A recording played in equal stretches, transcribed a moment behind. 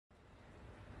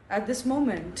At this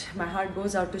moment, my heart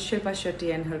goes out to Shilpa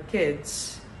Shetty and her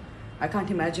kids. I can't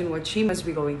imagine what she must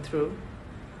be going through.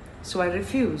 So I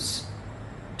refuse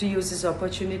to use this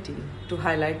opportunity to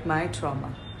highlight my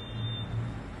trauma.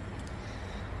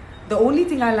 The only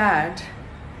thing I'll add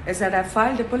is that I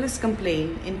filed a police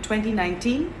complaint in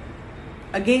 2019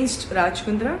 against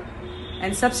Rajkundra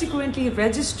and subsequently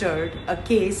registered a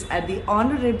case at the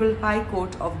Honorable High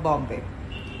Court of Bombay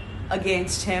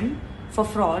against him for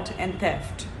fraud and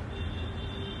theft.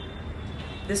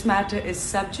 This matter is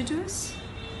sub judice,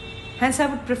 hence I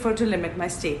would prefer to limit my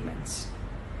statements.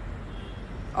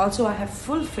 Also, I have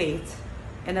full faith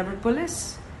in our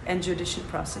police and judicial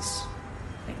process.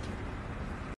 Thank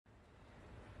you.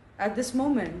 At this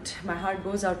moment, my heart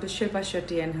goes out to Shilpa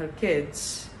Shetty and her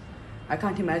kids. I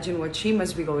can't imagine what she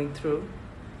must be going through.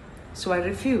 So I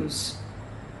refuse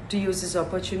to use this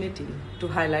opportunity to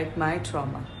highlight my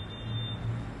trauma.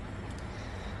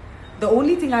 The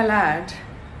only thing I'll add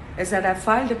is that I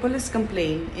filed a police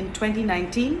complaint in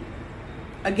 2019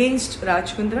 against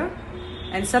Rajkundra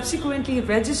and subsequently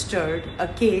registered a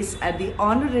case at the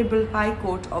Honorable High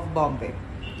Court of Bombay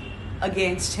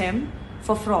against him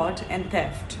for fraud and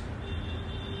theft.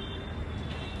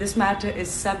 This matter is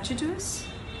sub judice,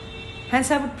 hence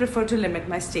I would prefer to limit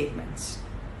my statements.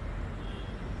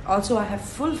 Also, I have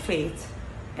full faith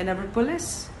in our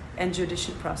police and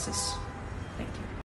judicial process. Thank you.